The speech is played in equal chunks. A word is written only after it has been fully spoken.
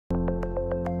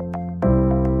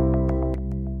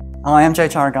Hi, I'm Joe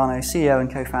Tarragano, CEO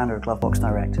and co-founder of Glovebox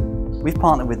Direct. We've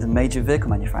partnered with the major vehicle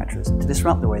manufacturers to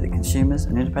disrupt the way that consumers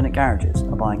and independent garages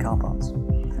are buying car parts.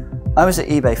 I was at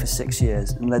eBay for 6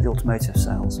 years and led the automotive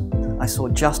sales. I saw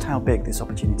just how big this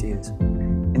opportunity is.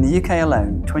 In the UK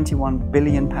alone, £21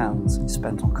 billion is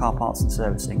spent on car parts and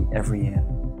servicing every year.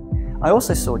 I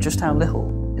also saw just how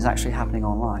little is actually happening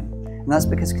online, and that's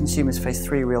because consumers face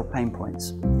 3 real pain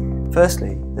points.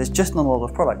 Firstly, there's just not a lot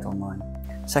of product online.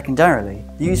 Secondarily,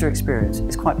 the user experience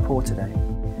is quite poor today.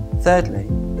 Thirdly,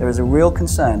 there is a real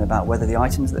concern about whether the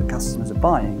items that customers are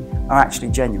buying are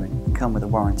actually genuine and come with a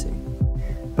warranty.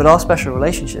 But our special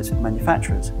relationships with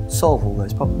manufacturers solve all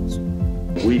those problems.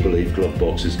 We believe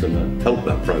Glovebox is going to help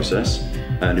that process,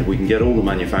 and if we can get all the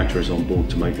manufacturers on board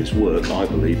to make this work, I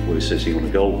believe we're sitting on a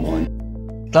gold mine.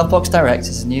 Glovebox Direct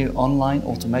is a new online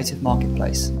automotive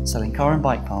marketplace selling car and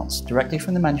bike parts directly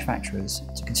from the manufacturers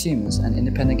to consumers and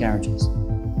independent garages.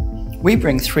 We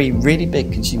bring 3 really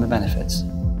big consumer benefits.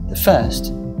 The first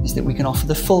is that we can offer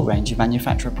the full range of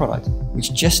manufacturer product,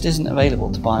 which just isn't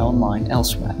available to buy online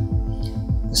elsewhere.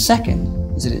 The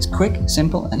second is that it's quick,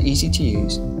 simple and easy to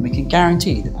use, and we can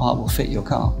guarantee the part will fit your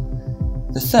car.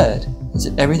 The third is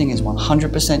that everything is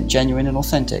 100% genuine and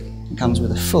authentic and comes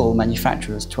with a full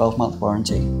manufacturer's 12-month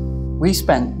warranty. We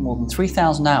spent more than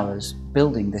 3,000 hours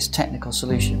building this technical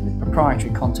solution with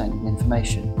proprietary content and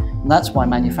information, and that's why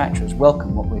manufacturers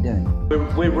welcome what we're doing.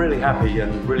 We're really happy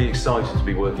and really excited to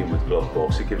be working with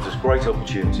Glovebox. It gives us great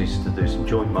opportunities to do some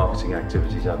joint marketing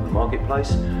activities out in the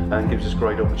marketplace, and gives us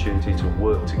great opportunity to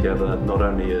work together not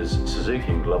only as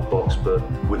Suzuki and Glovebox but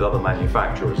with other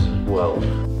manufacturers as well.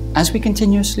 As we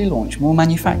continuously launch more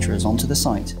manufacturers onto the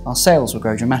site, our sales will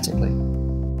grow dramatically.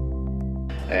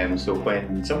 So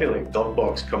when somebody like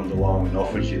Glovebox comes along and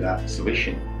offers you that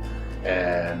solution,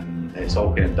 it's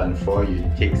all kind of done for you,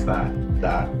 it takes that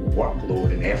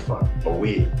workload and effort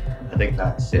away. I think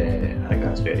that's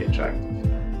very attractive.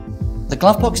 The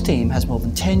Glovebox team has more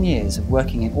than 10 years of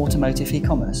working in automotive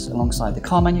e-commerce alongside the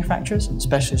car manufacturers and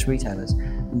specialist retailers,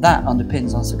 and that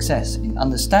underpins our success in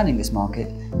understanding this market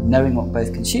and knowing what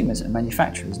both consumers and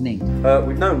manufacturers need.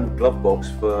 We've known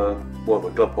Glovebox the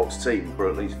Glovebox team for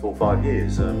at least 4 or 5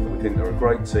 years. We think they're a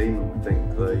great team, and we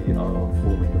think they are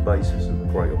forming the basis of a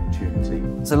great opportunity.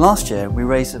 So last year we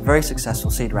raised a very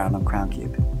successful seed round on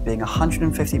Crowdcube, being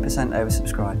 150%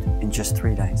 oversubscribed in just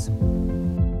 3 days.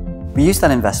 We used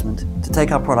that investment to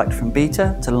take our product from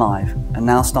beta to live and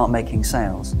now start making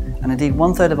sales, and indeed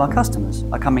 1/3 of our customers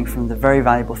are coming from the very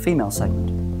valuable female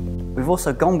segment. We've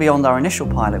also gone beyond our initial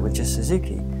pilot with just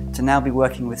Suzuki to now be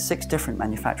working with 6 different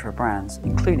manufacturer brands,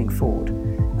 including Ford,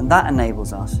 and that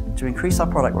enables us to increase our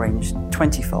product range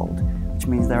 20-fold, which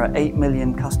means there are 8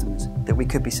 million customers that we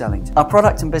could be selling to. Our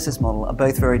product and business model are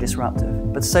both very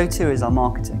disruptive, but so too is our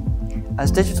marketing. As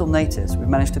digital natives, we've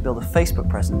managed to build a Facebook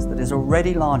presence that is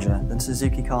already larger than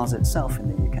Suzuki Cars itself in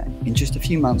the UK. In just a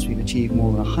few months, we've achieved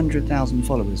more than 100,000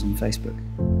 followers on Facebook.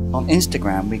 On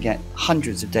Instagram, we get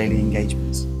hundreds of daily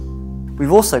engagements.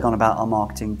 We've also gone about our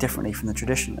marketing differently from the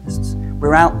traditionalists.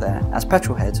 We're out there as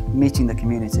petrol heads meeting the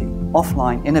community,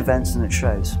 offline, in events and at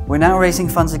shows. We're now raising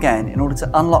funds again in order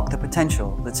to unlock the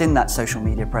potential that's in that social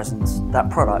media presence, that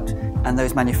product, and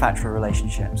those manufacturer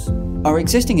relationships. Our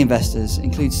existing investors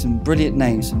include some brilliant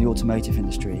names from the automotive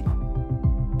industry.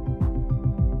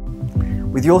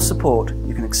 With your support,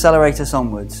 you can accelerate us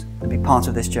onwards and be part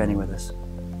of this journey with us.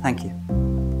 Thank you.